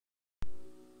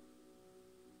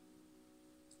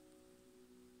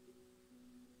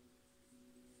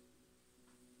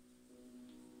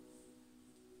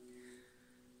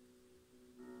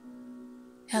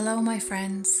Hello, my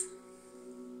friends.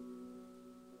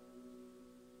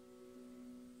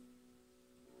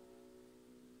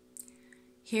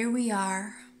 Here we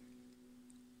are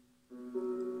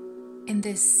in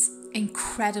this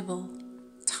incredible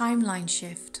timeline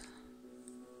shift.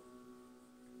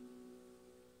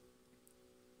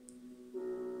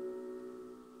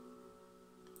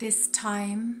 This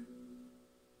time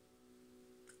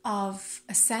of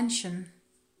ascension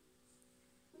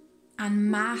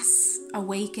and mass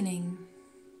awakening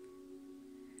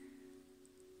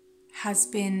has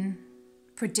been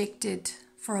predicted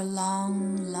for a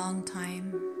long, long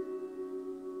time.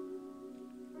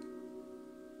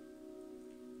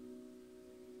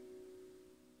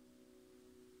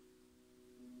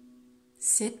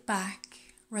 Sit back,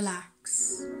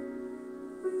 relax,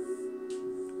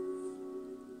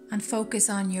 and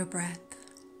focus on your breath.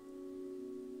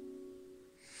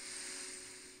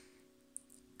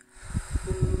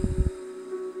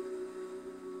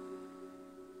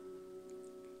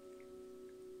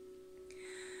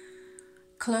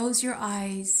 Close your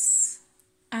eyes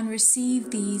and receive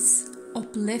these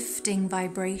uplifting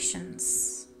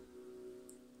vibrations.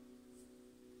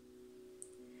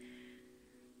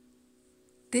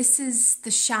 This is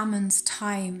the shaman's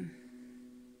time.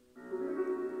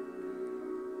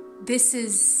 This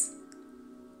is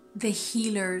the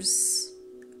healer's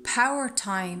power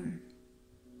time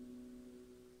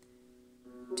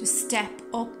to step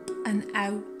up and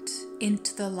out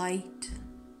into the light.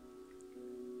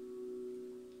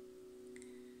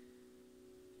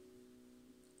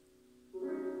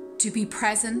 To be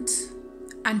present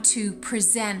and to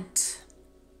present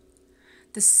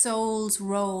the soul's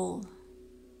role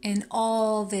in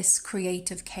all this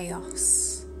creative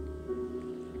chaos.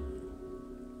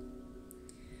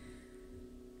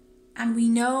 And we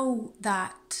know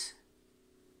that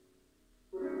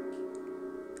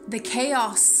the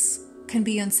chaos can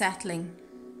be unsettling.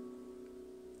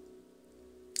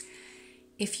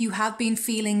 If you have been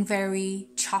feeling very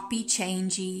choppy,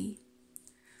 changey,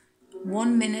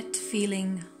 1 minute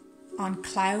feeling on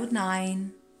cloud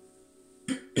 9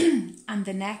 and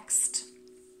the next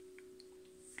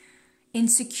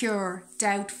insecure,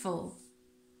 doubtful,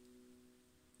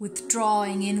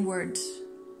 withdrawing inward,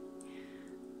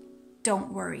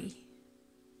 don't worry.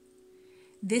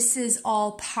 This is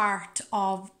all part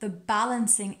of the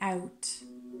balancing out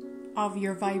of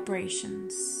your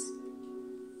vibrations.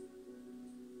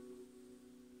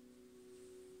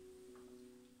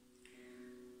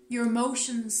 Your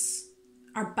emotions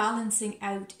are balancing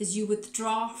out as you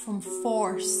withdraw from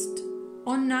forced,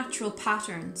 unnatural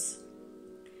patterns.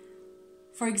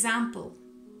 For example,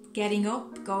 getting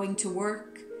up, going to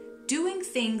work, doing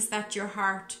things that your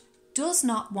heart does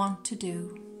not want to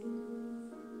do.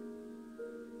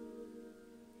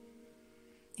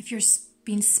 If you've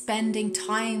been spending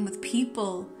time with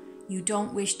people you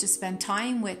don't wish to spend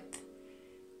time with,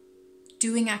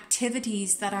 doing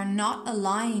activities that are not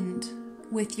aligned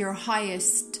with your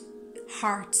highest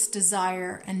heart's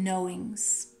desire and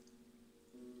knowings.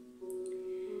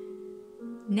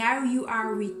 Now you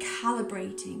are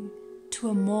recalibrating to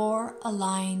a more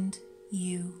aligned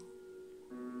you.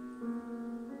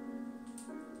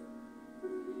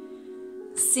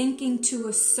 Sinking to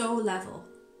a soul level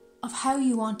of how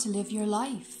you want to live your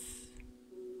life.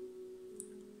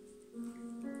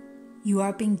 You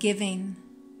are being given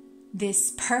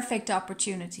this perfect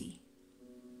opportunity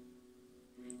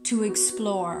to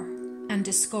explore and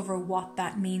discover what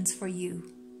that means for you.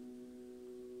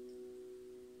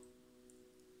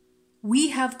 We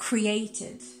have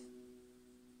created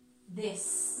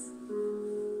this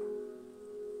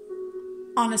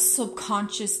on a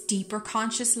subconscious, deeper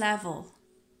conscious level.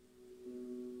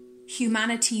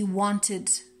 Humanity wanted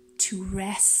to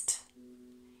rest.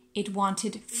 It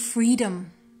wanted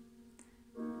freedom.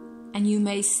 And you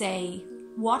may say,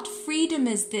 what freedom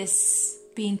is this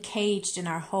being caged in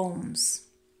our homes?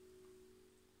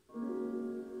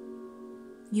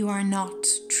 You are not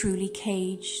truly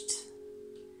caged.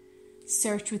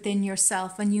 Search within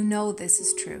yourself and you know this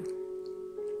is true.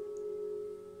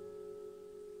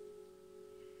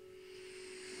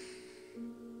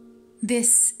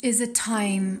 This is a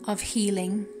time of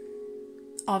healing,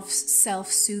 of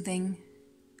self-soothing,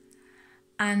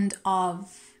 and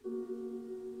of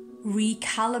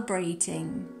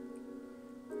recalibrating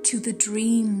to the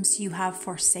dreams you have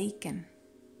forsaken.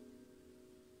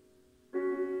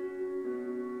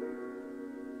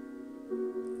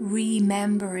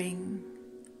 Remembering,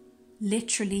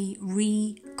 literally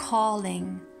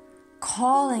recalling,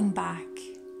 calling back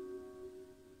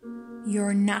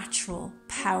your natural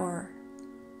power,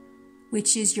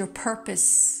 which is your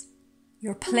purpose,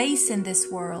 your place in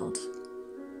this world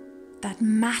that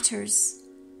matters,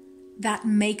 that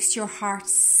makes your heart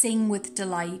sing with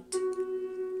delight,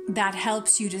 that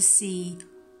helps you to see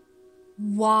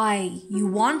why you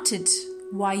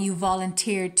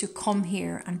volunteered to come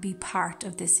here and be part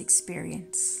of this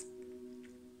experience.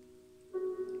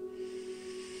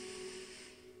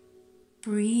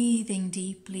 Breathing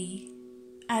deeply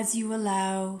as you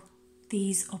allow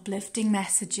these uplifting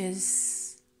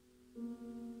messages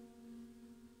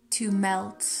to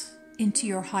melt into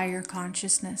your higher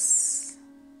consciousness.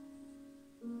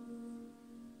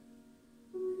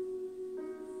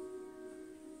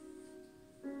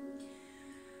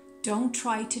 Don't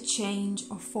try to change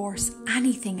or force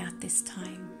anything at this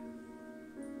time.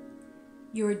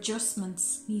 Your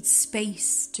adjustments need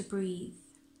space to breathe.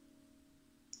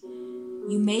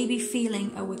 You may be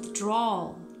feeling a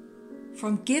withdrawal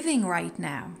from giving right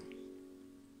now,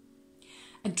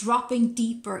 a dropping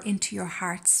deeper into your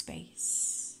heart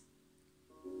space.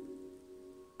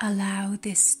 Allow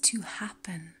this to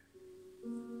happen.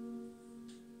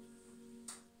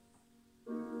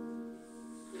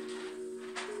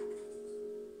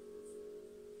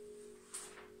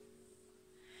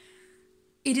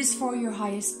 It is for your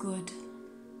highest good.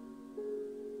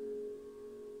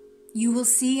 You will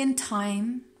see in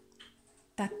time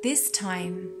that this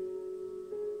time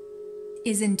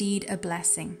is indeed a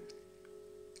blessing.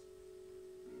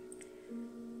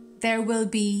 There will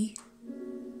be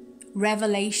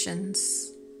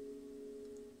revelations,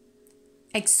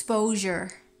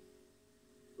 exposure,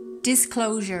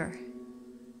 disclosure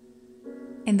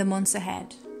in the months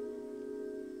ahead.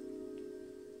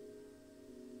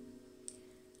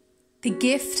 The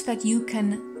gift that you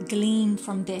can glean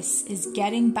from this is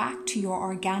getting back to your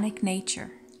organic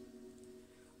nature,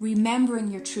 remembering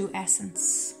your true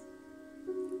essence,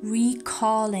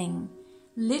 recalling,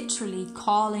 literally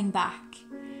calling back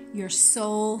your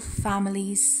soul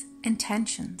family's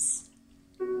intentions.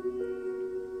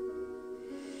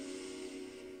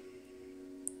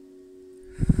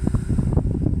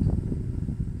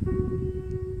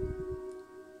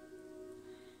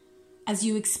 As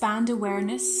you expand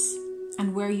awareness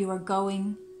and where you are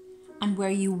going and where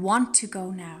you want to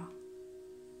go now,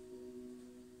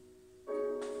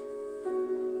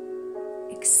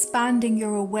 expanding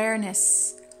your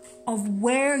awareness of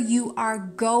where you are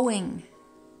going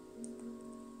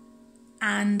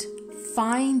and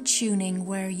fine-tuning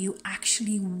where you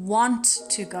actually want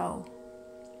to go.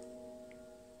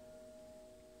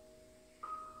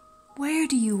 Where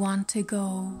do you want to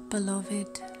go,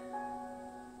 beloved?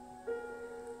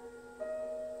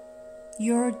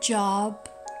 Your job,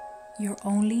 your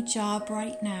only job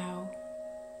right now,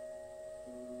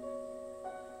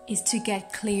 is to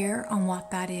get clear on what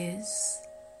that is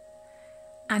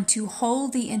and to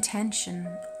hold the intention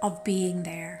of being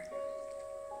there.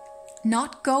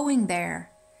 Not going there,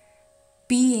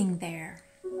 being there.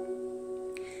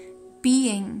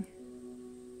 Being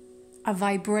a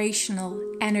vibrational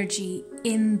energy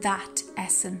in that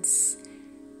essence,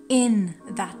 in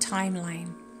that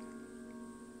timeline.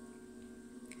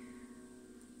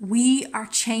 We are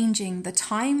changing the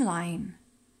timeline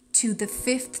to the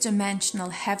 5th dimensional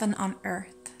heaven on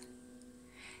earth.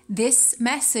 This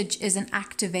message is an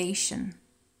activation.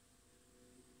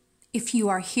 If you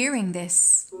are hearing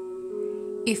this,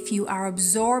 if you are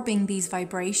absorbing these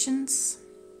vibrations,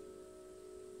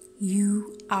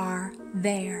 you are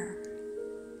there.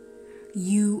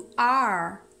 You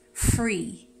are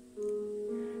free.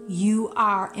 You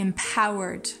are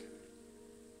empowered.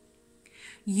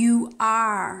 You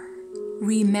are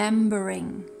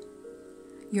remembering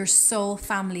your soul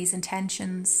family's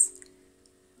intentions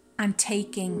and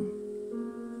taking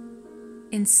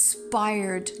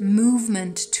inspired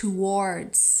movement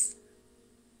towards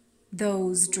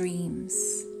those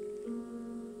dreams.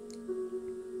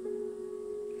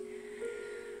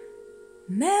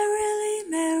 Merrily,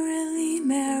 merrily,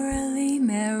 merrily,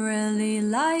 merrily,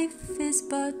 life is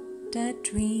but a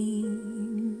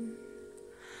dream.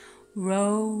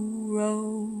 Row,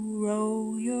 row,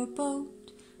 row your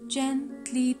boat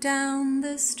gently down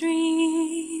the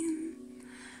stream.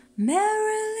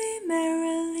 Merrily,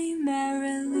 merrily,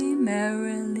 merrily,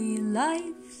 merrily,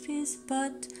 life is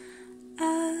but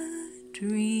a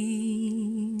dream.